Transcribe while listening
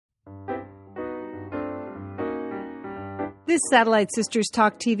This Satellite Sisters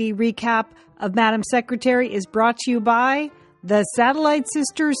Talk TV recap of Madam Secretary is brought to you by the Satellite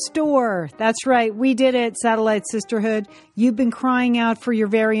Sisters Store. That's right, we did it, Satellite Sisterhood. You've been crying out for your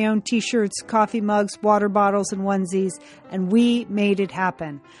very own t-shirts, coffee mugs, water bottles, and onesies, and we made it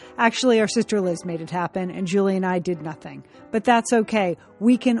happen. Actually, our sister Liz made it happen, and Julie and I did nothing. But that's okay.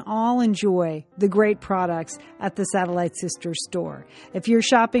 We can all enjoy the great products at the Satellite Sisters Store. If you're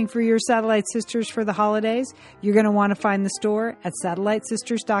shopping for your Satellite Sisters for the holidays, you're going to want to find the store at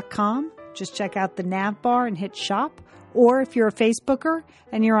satellitesisters.com. Just check out the nav bar and hit shop. Or if you're a Facebooker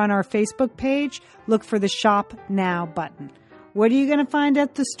and you're on our Facebook page, look for the Shop Now button. What are you going to find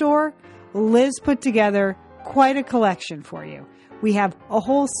at the store? Liz put together quite a collection for you. We have a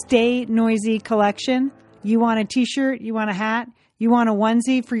whole Stay Noisy collection. You want a t-shirt? You want a hat? You want a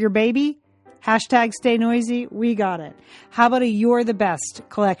onesie for your baby? Hashtag Stay Noisy. We got it. How about a You're the Best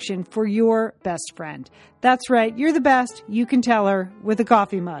collection for your best friend? That's right. You're the best. You can tell her with a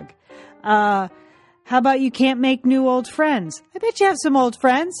coffee mug. How about you can't make new old friends? I bet you have some old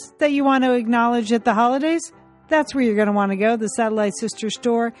friends that you want to acknowledge at the holidays. That's where you're going to want to go, the Satellite Sister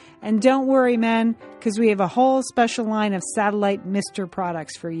Store. And don't worry, men, because we have a whole special line of Satellite Mister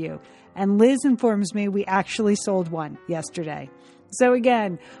products for you. And Liz informs me we actually sold one yesterday. So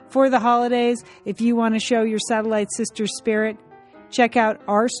again, for the holidays, if you want to show your Satellite Sister spirit, check out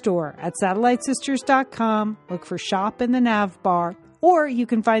our store at satellitesisters.com. Look for Shop in the nav bar, or you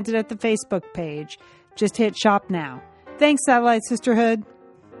can find it at the Facebook page. Just hit Shop Now. Thanks, Satellite Sisterhood.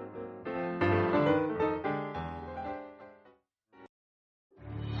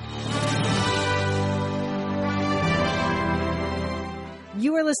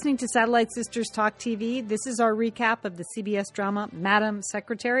 You are listening to Satellite Sisters Talk TV. This is our recap of the CBS drama Madam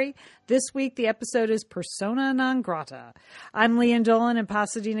Secretary. This week, the episode is Persona Non Grata. I'm Leanne Dolan in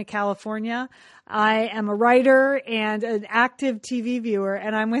Pasadena, California. I am a writer and an active TV viewer,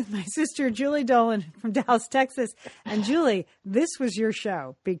 and I'm with my sister, Julie Dolan from Dallas, Texas. And Julie, this was your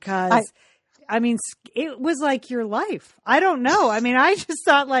show because... I mean, it was like your life. I don't know. I mean, I just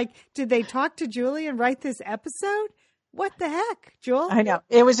thought, like, did they talk to Julie and write this episode? What the heck, Jewel? I know.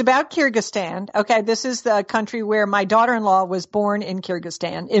 It was about Kyrgyzstan. Okay, this is the country where my daughter-in-law was born in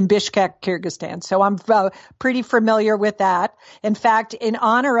Kyrgyzstan, in Bishkek, Kyrgyzstan. So I'm pretty familiar with that. In fact, in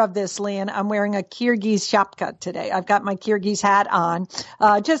honor of this, Leanne, I'm wearing a Kyrgyz shapka today. I've got my Kyrgyz hat on.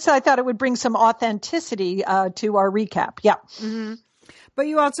 Just so I thought it would bring some authenticity to our recap. Yeah. Mm-hmm. But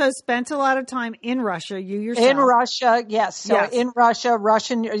you also spent a lot of time in Russia, you yourself. In Russia, yes. So yes. In Russia,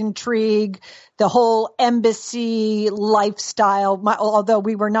 Russian intrigue, the whole embassy lifestyle. Although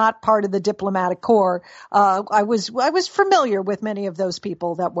we were not part of the diplomatic corps, I was familiar with many of those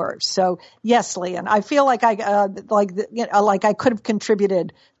people that were. So yes, Leanne, I feel like I could have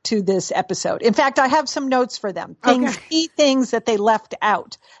contributed to this episode. In fact, I have some notes for them. Key things that they left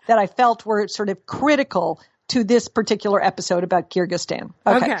out that I felt were sort of critical to this particular episode about Kyrgyzstan.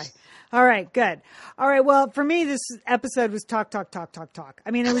 Okay. All right, good. All right, well, for me, this episode was talk.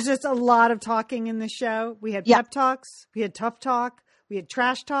 I mean, it was just a lot of talking in the show. We had pep talks, we had tough talk, we had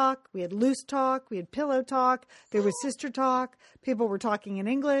trash talk, we had loose talk, we had pillow talk, there was sister talk. People were talking in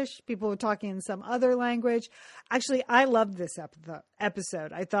English, people were talking in some other language. Actually, I loved this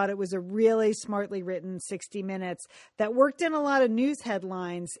episode. I thought it was a really smartly written 60 minutes that worked in a lot of news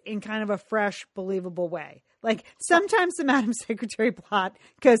headlines in kind of a fresh, believable way. Like sometimes the Madam Secretary plot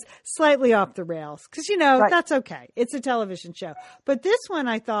goes slightly off the rails because, that's okay. It's a television show. But this one,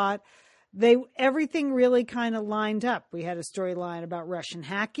 I thought everything really kind of lined up. We had a storyline about Russian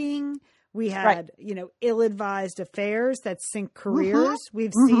hacking. We had, ill-advised affairs that sink careers. Mm-hmm.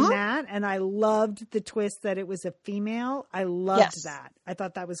 We've seen that. And I loved the twist that it was a female. I loved that. I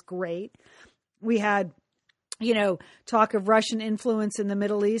thought that was great. We had, talk of Russian influence in the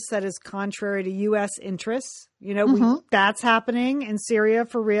Middle East that is contrary to U.S. interests. That's happening in Syria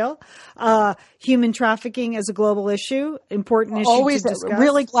for real. Human trafficking as a global issue, important issue Always to discuss.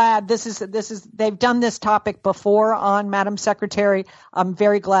 Really glad this is, they've done this topic before on Madam Secretary. I'm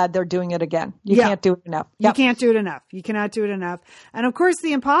very glad they're doing it again. You can't do it enough. Yep. You can't do it enough. You cannot do it enough. And of course,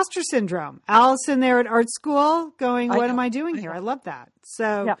 the imposter syndrome. Allison there at art school going, what am I doing here? I love that.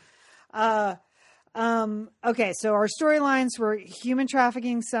 So, okay, so our storylines were human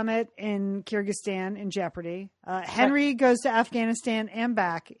trafficking summit in Kyrgyzstan in jeopardy. Henry goes to Afghanistan and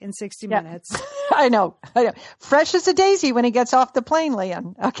back in 60 minutes. I know. Fresh as a daisy when he gets off the plane,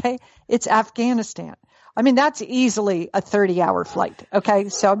 Leanne. Okay, it's Afghanistan. I mean, that's easily a 30-hour flight. Okay,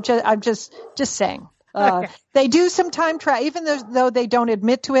 so I'm just saying. They do some time travel, even though they don't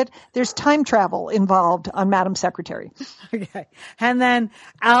admit to it. There's time travel involved on Madam Secretary. Okay. And then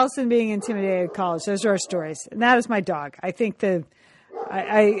Allison being intimidated at college. Those are our stories. And that is my dog. I think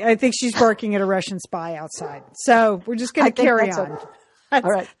I think she's working at a Russian spy outside. So we're just going to carry on. That's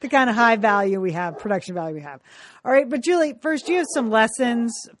all right. The kind of high value we have, production value we have. All right. But Julie, first, you have some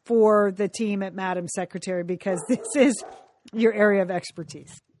lessons for the team at Madam Secretary, because this is your area of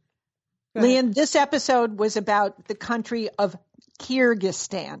expertise. Lian, this episode was about the country of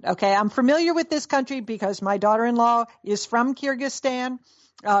Kyrgyzstan. Okay. I'm familiar with this country because my daughter-in-law is from Kyrgyzstan.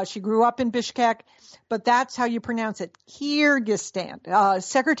 She grew up in Bishkek, but that's how you pronounce it. Kyrgyzstan.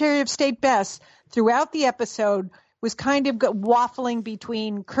 Secretary of State Bess, throughout the episode, was kind of waffling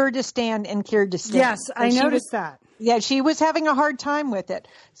between Kurdistan and Kyrgyzstan. Yes, I noticed that. Yeah, she was having a hard time with it.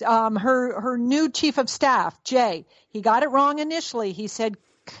 Her new chief of staff, Jay, he got it wrong initially. He said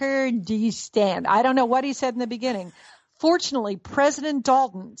Kurdistan. I don't know what he said in the beginning. Fortunately, President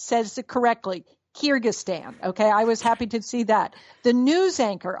Dalton says it correctly. Kyrgyzstan. Okay, I was happy to see that. The news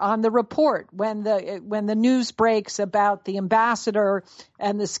anchor on the report, when the news breaks about the ambassador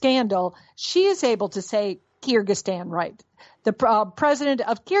and the scandal, she is able to say Kyrgyzstan right. The president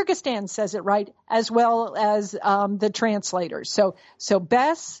of Kyrgyzstan says it right, as well as the translators. So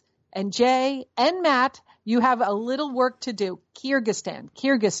Bess and Jay and Matt, you have a little work to do. Kyrgyzstan.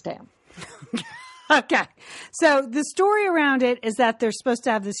 Okay. So the story around it is that they're supposed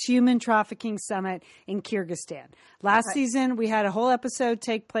to have this human trafficking summit in Kyrgyzstan. Last season, we had a whole episode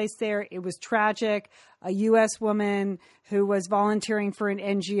take place there. It was tragic. A U.S. woman who was volunteering for an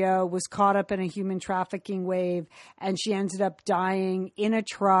NGO was caught up in a human trafficking wave, and she ended up dying in a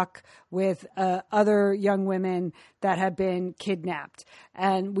truck with other young women that had been kidnapped.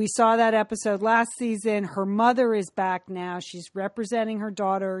 And we saw that episode last season. Her mother is back now. She's representing her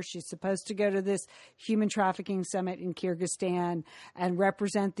daughter. She's supposed to go to this human trafficking summit in Kyrgyzstan and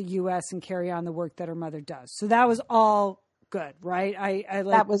represent the U.S. and carry on the work that her mother does. So that was all good, right? I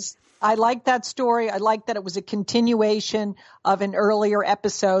like that story. I like that it was a continuation of an earlier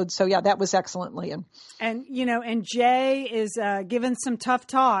episode. So yeah, that was excellent, Lian. And and Jay is given some tough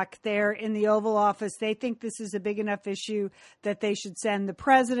talk there in the Oval Office. They think this is a big enough issue that they should send the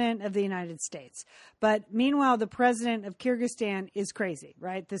president of the United States. But meanwhile, the president of Kyrgyzstan is crazy,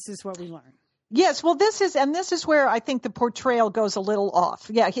 right? This is what we learn. Yes, well, this is where I think the portrayal goes a little off.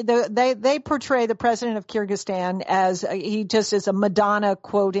 Yeah, they portray the president of Kyrgyzstan as he just is a Madonna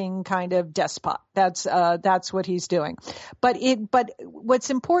quoting kind of despot. That's what he's doing. But what's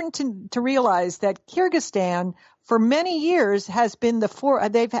important to realize that Kyrgyzstan for many years has been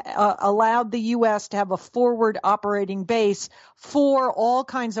they've allowed the U.S. to have a forward operating base for all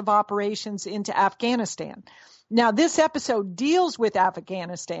kinds of operations into Afghanistan. Now, this episode deals with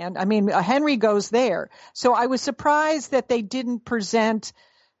Afghanistan. I mean, Henry goes there. So I was surprised that they didn't present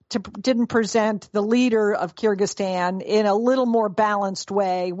the leader of Kyrgyzstan in a little more balanced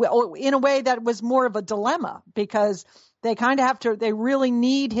way, in a way that was more of a dilemma, because they kind of they really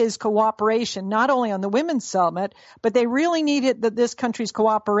need his cooperation, not only on the Women's Summit, but they really needed this country's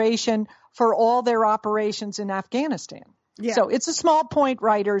cooperation for all their operations in Afghanistan. Yeah. So it's a small point,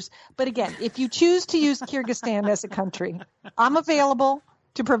 writers. But again, if you choose to use Kyrgyzstan as a country, I'm available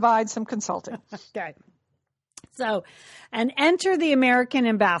to provide some consulting. Okay. So, and enter the American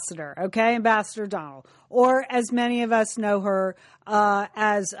ambassador, okay? Ambassador Donald, or as many of us know her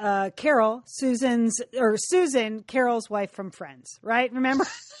as Carol, Susan, Carol's wife from Friends, right? Remember?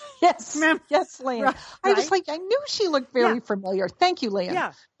 Yes. Remember? Yes, Lian. Right. I knew she looked very familiar. Thank you, Lian.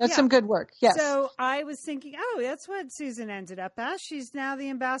 Yeah. That's some good work. Yes. So I was thinking, that's what Susan ended up as. She's now the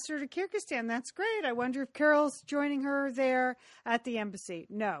ambassador to Kyrgyzstan. That's great. I wonder if Carol's joining her there at the embassy.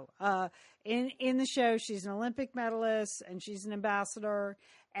 No. In the show, she's an Olympic medalist and she's an ambassador,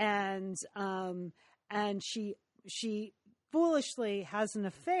 and she foolishly has an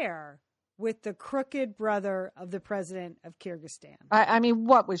affair with the crooked brother of the president of Kyrgyzstan. I mean,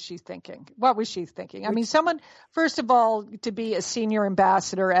 what was she thinking? I mean, someone, first of all, to be a senior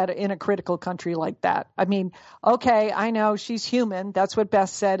ambassador in a critical country like that. I mean, okay, I know she's human. That's what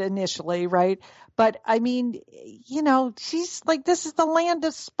Beth said initially, right? But I mean, she's like, this is the land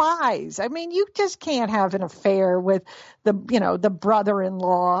of spies. I mean, you just can't have an affair with the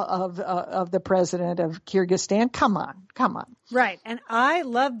brother-in-law of the president of Kyrgyzstan. Come on. Right. And I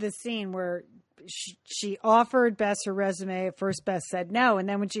love the scene where she offered Bess her resume. At first, Bess said no, and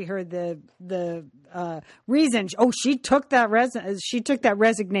then when she heard the reason, she took that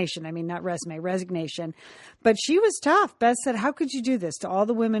resignation. I mean, not resume, resignation. But she was tough. Bess said, "How could you do this to all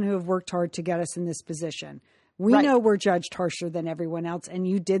the women who have worked hard to get us in this position? We know we're judged harsher than everyone else, and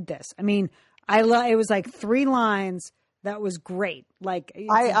you did this." I mean, It was like 3 lines. That was great. Like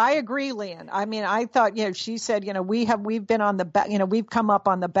I agree, Lian. I mean, I thought, she said, we've been on the back, we've come up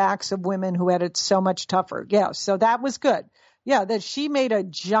on the backs of women who had it so much tougher. Yeah. So that was good. Yeah. That she made a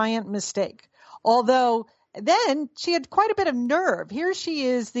giant mistake. Although then she had quite a bit of nerve. Here she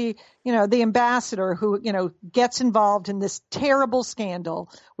is, the ambassador who, gets involved in this terrible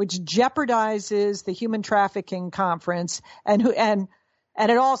scandal, which jeopardizes the human trafficking conference and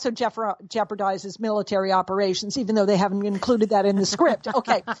it also jeopardizes military operations, even though they haven't included that in the script.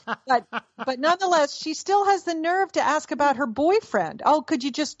 Okay. But nonetheless, she still has the nerve to ask about her boyfriend. Oh, could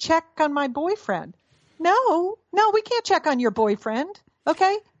you just check on my boyfriend? No, we can't check on your boyfriend.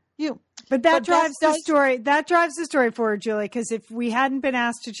 Okay. But that drives the story. That drives the story forward, Julie, because if we hadn't been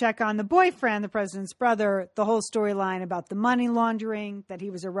asked to check on the boyfriend, the president's brother, the whole storyline about the money laundering, that he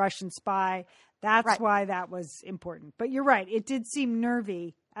was a Russian spy, that's why that was important. But you're right. It did seem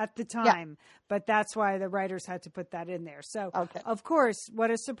nervy at the time, but that's why the writers had to put that in there. So, Of course, what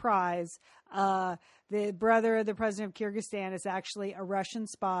a surprise. The brother of the president of Kyrgyzstan is actually a Russian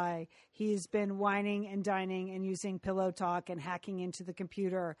spy. He's been whining and dining and using pillow talk and hacking into the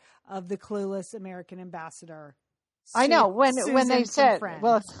computer of the clueless American ambassador. I know when they said,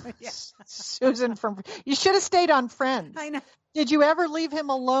 well, Susan you should have stayed on Friends. I know. Did you ever leave him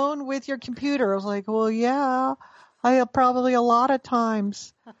alone with your computer? I was like, well, yeah, I probably a lot of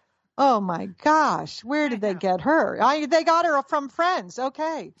times. Oh my gosh, where did they get her? They got her from Friends.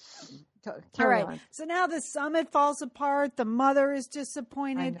 Okay. All right. On. So now the summit falls apart. The mother is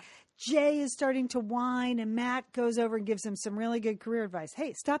disappointed. Jay is starting to whine, and Matt goes over and gives him some really good career advice.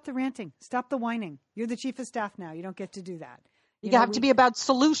 Hey, stop the ranting. Stop the whining. You're the chief of staff now. You don't get to do that. You have to be about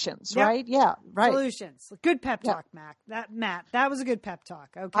solutions, right? Yeah, right. Solutions. Good pep talk, Matt. That was a good pep talk.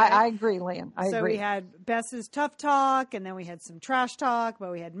 Okay. I agree, Lian. I agree. So we had Bess's tough talk, and then we had some trash talk,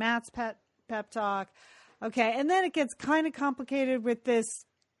 but we had Matt's pep talk. Okay, and then it gets kind of complicated with this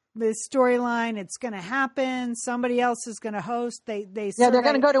storyline. It's going to happen. Somebody else is going to host. They're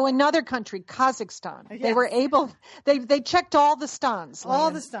going to go to another country, Kazakhstan. Yes. They were able. They checked all the stans.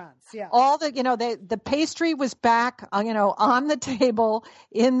 All the stans. Yeah. All the the pastry was back. On the table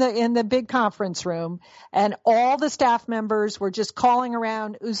in the big conference room, and all the staff members were just calling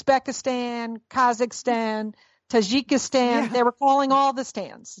around Uzbekistan, Kazakhstan, Tajikistan. Yeah. They were calling all the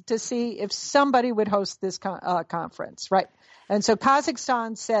stands to see if somebody would host this conference. Right. And so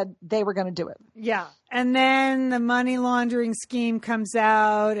Kazakhstan said they were going to do it. Yeah. And then the money laundering scheme comes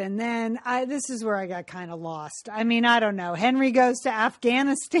out. And then this is where I got kind of lost. I mean, I don't know. Henry goes to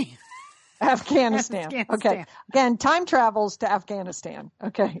Afghanistan. Afghanistan. Okay. Again, time travels to Afghanistan.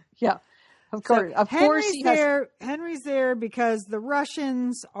 Okay. Yeah. Of course. So Henry's there because the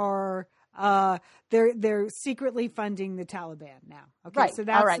Russians are they're secretly funding the Taliban now. Okay. Right. So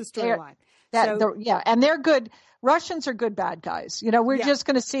that's the storyline. And they're good. Russians are good bad guys. We're just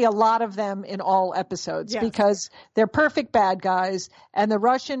going to see a lot of them in all episodes because they're perfect bad guys. And the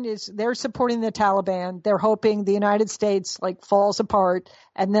they're supporting the Taliban. They're hoping the United States falls apart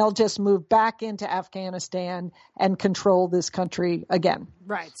and they'll just move back into Afghanistan and control this country again.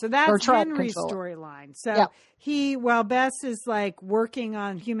 Right. So that's Henry's storyline. So while Bess is working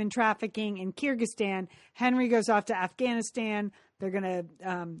on human trafficking in Kyrgyzstan, Henry goes off to Afghanistan. They're going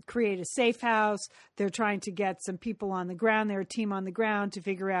to create a safe house. They're trying to get some people on the ground. They're a team on the ground to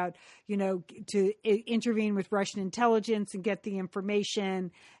figure out, to intervene with Russian intelligence and get the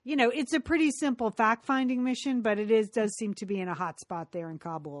information. It's a pretty simple fact-finding mission, but does seem to be in a hot spot there in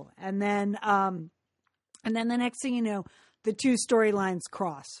Kabul. And then the next thing you know, the two storylines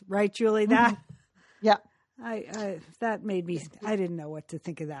cross, right, Julie? That that made me. I didn't know what to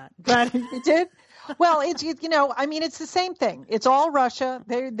think of that, but it did. Well, it's it's the same thing. It's all Russia.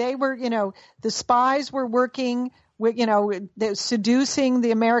 They were the spies were working with seducing the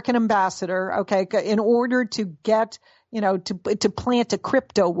American ambassador. Okay, in order to get to plant a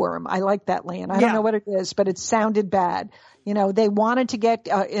crypto worm. I like that, Lian. I don't know what it is, but it sounded bad. They wanted to get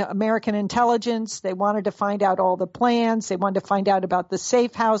American intelligence. They wanted to find out all the plans. They wanted to find out about the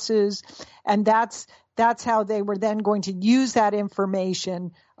safe houses, and that's how they were then going to use that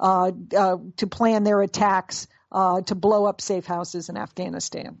information to plan their attacks to blow up safe houses in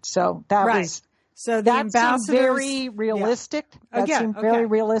Afghanistan. So that seemed very realistic. That seemed very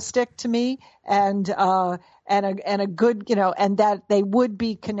realistic to me, and a good, and that they would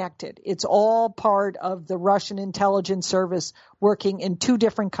be connected. It's all part of the Russian intelligence service working in two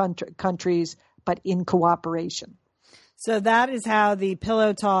different countries, but in cooperation. So that is how the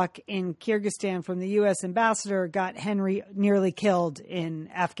pillow talk in Kyrgyzstan from the U.S. ambassador got Henry nearly killed in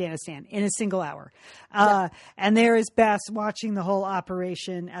Afghanistan in a single hour. And there is Bess watching the whole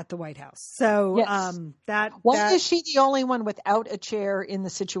operation at the White House. So why is she the only one without a chair in the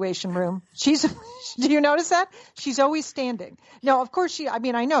Situation Room? Do you notice that? She's always standing. No, of course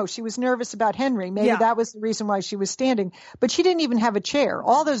I know she was nervous about Henry. Maybe that was the reason why she was standing, but she didn't even have a chair.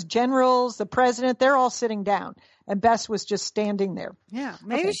 All those generals, the president, they're all sitting down. And Bess was just standing there. Yeah.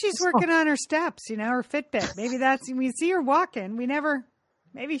 Maybe she's working on her steps, her Fitbit. Maybe we see her walking.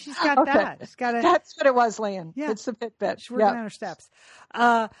 Maybe she's got that. That's what it was, Lian. Yeah. It's the Fitbit. She's working on her steps.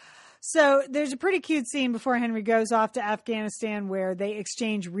 So there's a pretty cute scene before Henry goes off to Afghanistan where they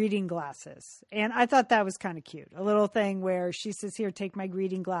exchange reading glasses. And I thought that was kind of cute. A little thing where she says, here, take my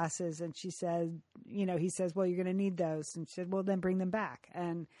reading glasses. And she said, he says, well, you're going to need those. And she said, well, then bring them back.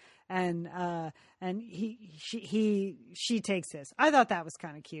 And she takes his. I thought that was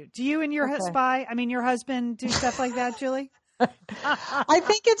kind of cute. Do you and your your husband do stuff like that, Julie? I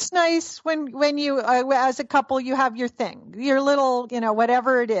think it's nice when you, as a couple, you have your thing, your little,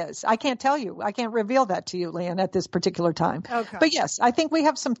 whatever it is. I can't tell you. I can't reveal that to you, Lian, at this particular time. Okay. But yes, I think we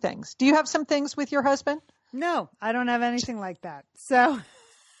have some things. Do you have some things with your husband? No, I don't have anything like that. So,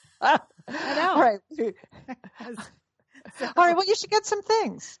 I know. All right. All right. Well, you should get some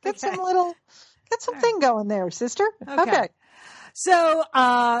things. Get some thing going there, sister. Okay. So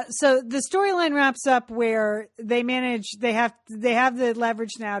the storyline wraps up where they have the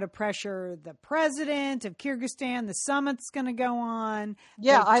leverage now to pressure the president of Kyrgyzstan. The summit's going to go on.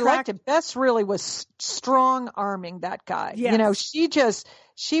 Yeah, I liked it. Bess really was strong arming that guy. Yes.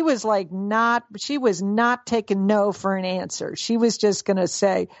 She was not taking no for an answer. She was just going to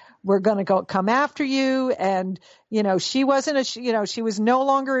say, we're going to come after you. And, she wasn't, she was no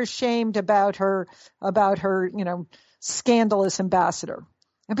longer ashamed about her, scandalous ambassador.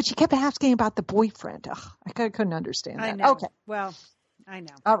 But she kept asking about the boyfriend. Ugh, I couldn't understand that. I know. Okay. Well, I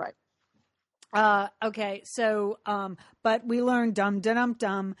know. All right. Okay. So, but we learned dum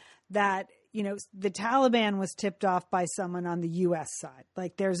that, the Taliban was tipped off by someone on the U.S. side.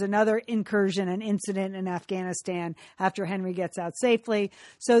 Like there's another incursion, an incident in Afghanistan after Henry gets out safely.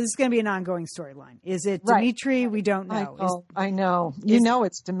 So this is going to be an ongoing storyline. Is it Dmitry? Right. We don't know. I know.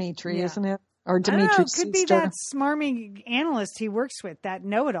 It's Dmitry, isn't it? Or Dmitry. It could be that smarmy analyst he works with, that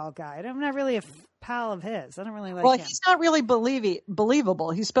know-it-all guy. I'm not really a pal of his. I don't really like him. Well, he's not really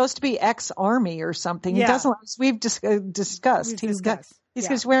believable. He's supposed to be ex-army or something. Yeah. He doesn't. We've discussed.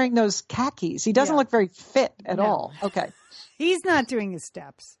 He's wearing those khakis. He doesn't look very fit at all. Okay. He's not doing his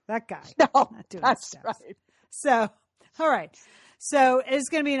steps. That guy. No, not doing that's his steps. right. So, all right. So it's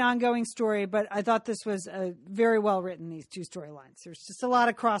going to be an ongoing story, but I thought this was very well written, these two storylines. There's just a lot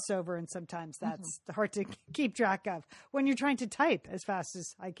of crossover, and sometimes that's hard to keep track of when you're trying to type as fast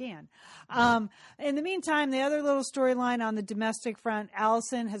as I can. In the meantime, the other little storyline on the domestic front,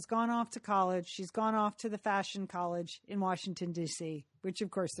 Allison has gone off to college. She's gone off to the fashion college in Washington, D.C., which,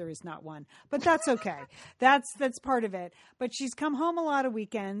 of course, there is not one. But that's okay. That's part of it. But she's come home a lot of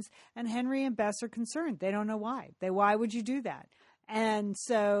weekends, and Henry and Bess are concerned. They don't know why. Why would you do that? And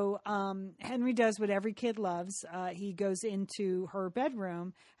so Henry does what every kid loves. He goes into her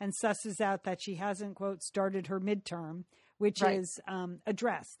bedroom and susses out that she hasn't, quote, started her midterm, which is a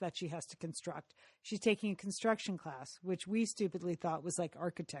dress that she has to construct. She's taking a construction class, which we stupidly thought was like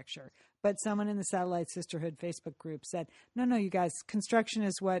architecture. But someone in the Satellite Sisterhood Facebook group said, no, you guys, construction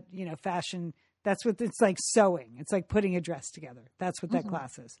is what, fashion, that's what it's like sewing. It's like putting a dress together. That's what that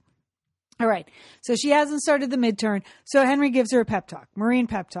class is. All right. So she hasn't started the midterm. So Henry gives her a pep talk, Marine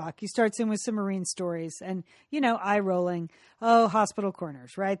pep talk. He starts in with some Marine stories and, eye rolling. Oh, hospital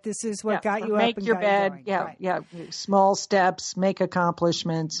corners, right? This is what got you make up and your got bed. You going. Yeah. Small steps, make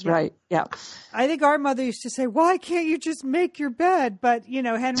accomplishments. Yeah. Right. Yeah. I think our mother used to say, why can't you just make your bed? But,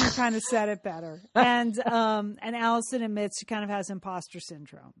 Henry kind of said it better. And Allison admits she kind of has imposter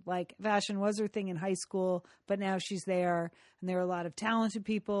syndrome. Like fashion was her thing in high school, but now she's there. And there are a lot of talented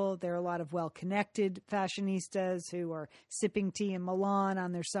people. There are a lot of well-connected fashionistas who are sipping tea in Milan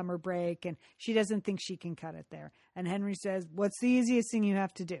on their summer break. And she doesn't think she can cut it there. And Henry says, what's the easiest thing you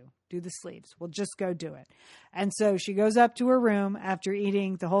have to do? Do the sleeves. Well, just go do it. And so she goes up to her room after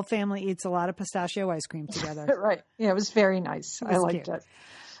eating. The whole family eats a lot of pistachio ice cream together. Right. Yeah, it was very nice. I liked it.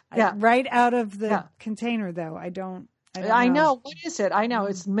 Yeah. Right out of the container, though. I don't know. What is it? I know.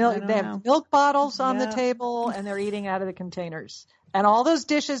 It's milk. They have milk bottles on the table, and they're eating out of the containers. And all those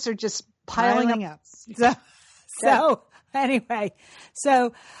dishes are just piling up. So Anyway,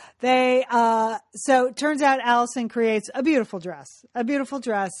 so so it turns out Allison creates a beautiful dress.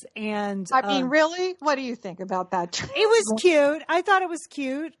 And I mean, really? What do you think about that dress? It was cute. I thought it was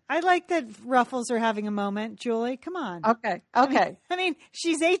cute. I like that Ruffles are having a moment. Julie, come on. Okay. I mean,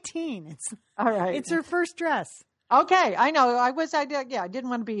 she's 18. It's all right. It's her first dress. Okay. I know. I didn't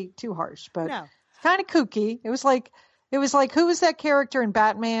want to be too harsh, but no. It's kind of kooky. It was like, who was that character in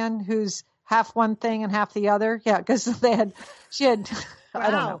Batman who's half one thing and half the other? Yeah. Cause she had, wow.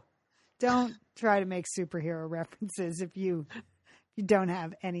 I don't know. Don't try to make superhero references if you don't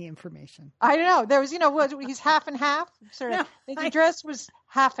have any information. I don't know. There was, he's half and half. The dress was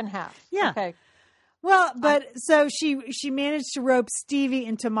half and half. Yeah. Okay. Well, but so she managed to rope Stevie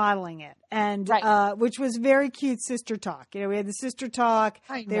into modeling it, and right. Which was very cute sister talk. We had the sister talk.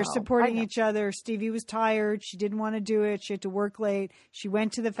 They're supporting each other. Stevie was tired. She didn't want to do it. She had to work late. She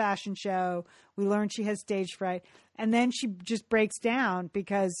went to the fashion show. We learned she has stage fright. And then she just breaks down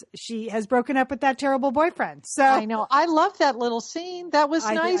because she has broken up with that terrible boyfriend. So I know. I love that little scene. That was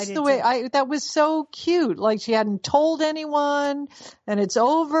nice. That was so cute. Like she hadn't told anyone and it's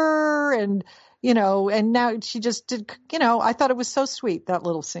over and and now she just did, I thought it was so sweet, that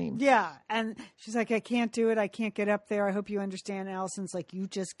little scene. Yeah. And she's like, I can't do it. I can't get up there. I hope you understand. Allison's like, you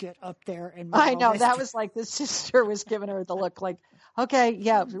just get up there and I know. That was like the sister was giving her the look like, okay,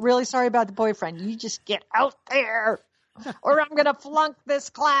 yeah, really sorry about the boyfriend. You just get out there or I'm going to flunk this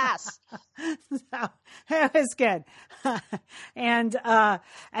class. So, it was good.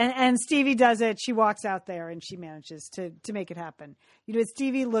 And Stevie does it. She walks out there and she manages to make it happen.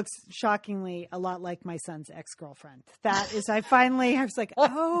 Stevie looks shockingly a lot like my son's ex-girlfriend. That is, I was like,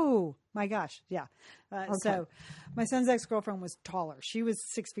 oh my gosh. Yeah. Okay. So my son's ex-girlfriend was taller. She was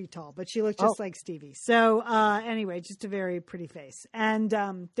 6 feet tall, but she looked just like Stevie. So, anyway, just a very pretty face. And,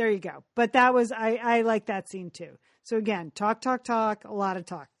 there you go. But that was, I like that scene too. So again, talk, a lot of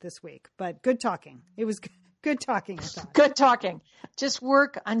talk this week, but good talking. It was good talking. I thought. Good talking. Just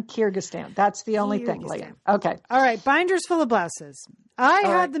work on Kyrgyzstan. That's the only thing, Leah. Okay. All right. Binders full of blouses. I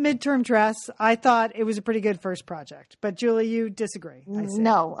had the midterm dress. I thought it was a pretty good first project, but Julie, you disagree.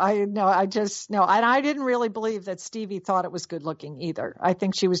 No. And I didn't really believe that Stevie thought it was good looking either. I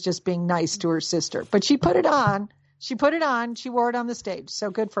think she was just being nice to her sister, but she put it on. She wore it on the stage.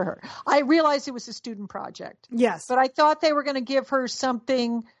 So good for her. I realized it was a student project. Yes. But I thought they were going to give her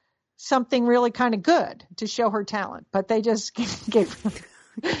something really kind of good to show her talent. But they just gave her.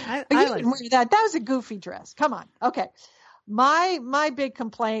 I like that. That was a goofy dress. Come on. Okay. My big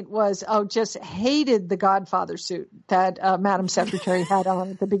complaint was, just hated the Godfather suit that Madam Secretary had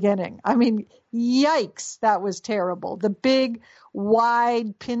on at the beginning. I mean, yikes, that was terrible. The big,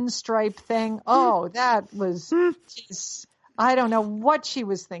 wide pinstripe thing. Oh, that was just, I don't know what she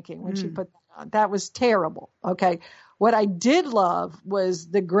was thinking when she put that on. That was terrible. Okay. What I did love was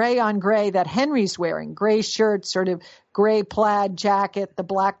the gray on gray that Henry's wearing. Gray shirt, sort of gray plaid jacket, the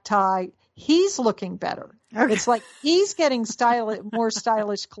black tie. He's looking better. Okay. It's like he's getting more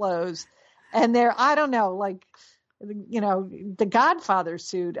stylish clothes. And I don't know, like, the Godfather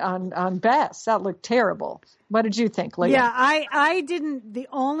suit on Bess, that looked terrible. What did you think, Leah? Yeah, I didn't. The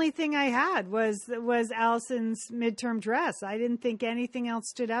only thing I had was Allison's midterm dress. I didn't think anything else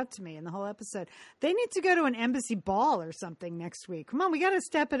stood out to me in the whole episode. They need to go to an embassy ball or something next week. Come on, we got to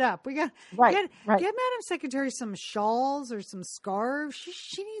step it up. We got get Madam Secretary some shawls or some scarves.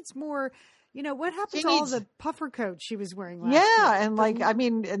 She needs more. What happened to all the puffer coats she was wearing last year?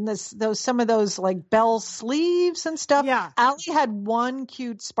 And some of those like bell sleeves and stuff. Yeah. Allie had one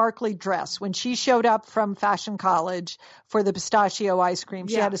cute sparkly dress when she showed up from Fashion College for the pistachio ice cream.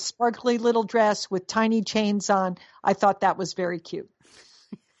 She had a sparkly little dress with tiny chains on. I thought that was very cute.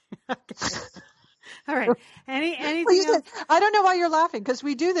 Okay. All right. Anything else? I don't know why you're laughing because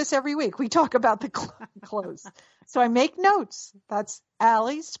we do this every week. We talk about the clothes. So I make notes. That's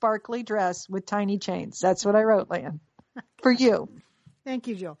Allie's sparkly dress with tiny chains. That's what I wrote, Leanne, for you. Thank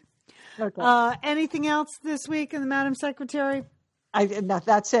you, Jill. Okay. Anything else this week in the Madam Secretary?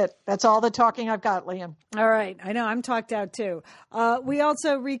 That's it. That's all the talking I've got, Liam. All right. I know I'm talked out too. We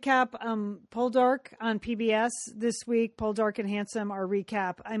also recap Poldark on PBS this week. Poldark and Handsome, our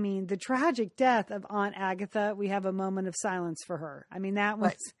recap. I mean, the tragic death of Aunt Agatha. We have a moment of silence for her. I mean,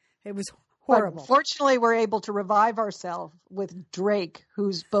 it was horrible. But fortunately, we're able to revive ourselves with Drake,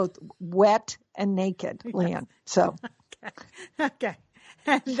 who's both wet and naked, Liam. So. Okay.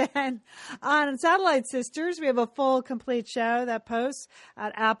 And then on Satellite Sisters, we have a full, complete show that posts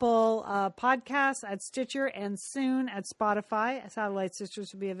at Apple Podcasts, at Stitcher, and soon at Spotify. Satellite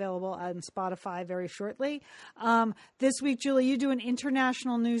Sisters will be available on Spotify very shortly. This week, Julie, you do an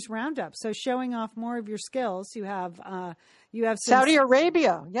international news roundup. So showing off more of your skills, you have Saudi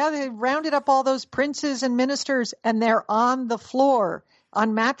Arabia. Yeah, they rounded up all those princes and ministers, and they're on the floor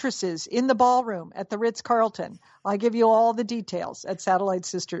on mattresses in the ballroom at the Ritz-Carlton. I'll give you all the details at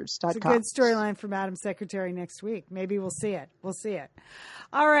satellitesisters.com. It's a good storyline for Madam Secretary next week. Maybe we'll see it.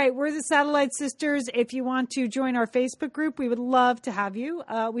 All right. We're the Satellite Sisters. If you want to join our Facebook group, we would love to have you.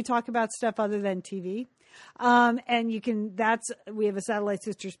 We talk about stuff other than TV. And we have a Satellite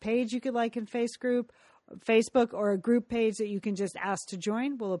Sisters page you could like in Facebook, or a group page that you can just ask to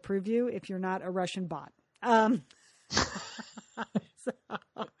join. We'll approve you if you're not a Russian bot.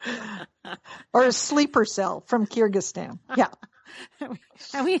 Or a sleeper cell from Kyrgyzstan. Yeah.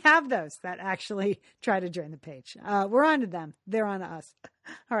 And we have those that actually try to join the page. We're on to them. They're on to us.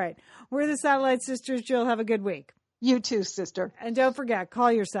 All right. We're the Satellite Sisters. Jill, have a good week. You too, sister. And don't forget,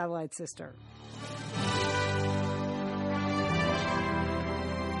 call your satellite sister.